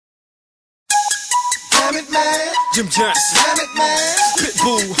Damn it, man. Jim Johnson, Damn it, man.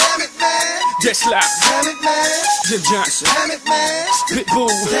 Pitbull, Damn it, man. that's loud. Damn it, man. Jim Johnson, Damn it, man. Pitbull,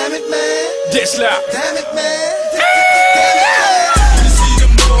 Damn it, man. that's loud. Damn it, man. You see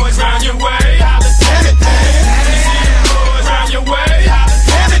them boys round your way. Damn it, man. You see them boys round your way.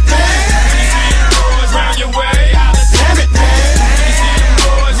 Damn it, man. You see them boys round your way. Damn it, man. You see them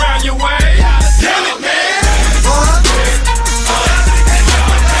boys round your way. Damn it, man.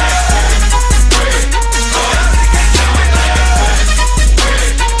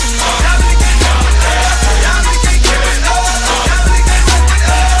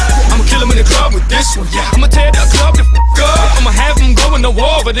 I'ma tear the club the f*** up. I'ma have them going to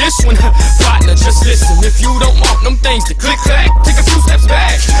war over this one. Partner, just listen. If you don't want them things to click clack, take a few steps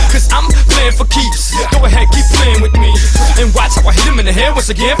back. Cause I'm playing for keeps. Go ahead, keep playing with me. And watch how I hit him in the head once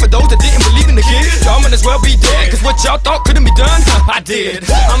again. For those that didn't believe in the kid, y'all might as well be dead. Cause what y'all thought couldn't be done, I did.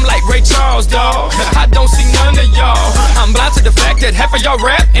 I'm like Ray Charles, dawg. I don't see none of y'all. I'm blind to the fact that half of y'all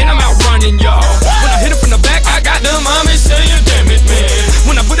rap and I'm out running y'all. When I hit it from the back, I got the mommy saying, damn it, man.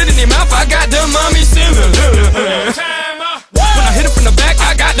 When I put it in their mouth, I got the mommy saying, when I hit it from the back,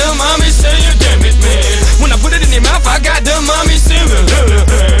 I got the mommy saying, damn it, man. When I put it in their mouth, I got the mommy saying,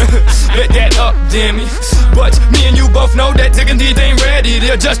 let that up, damn it. But me and you both know that digging these ain't ready.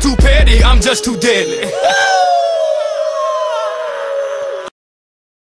 They're just too petty, I'm just too deadly.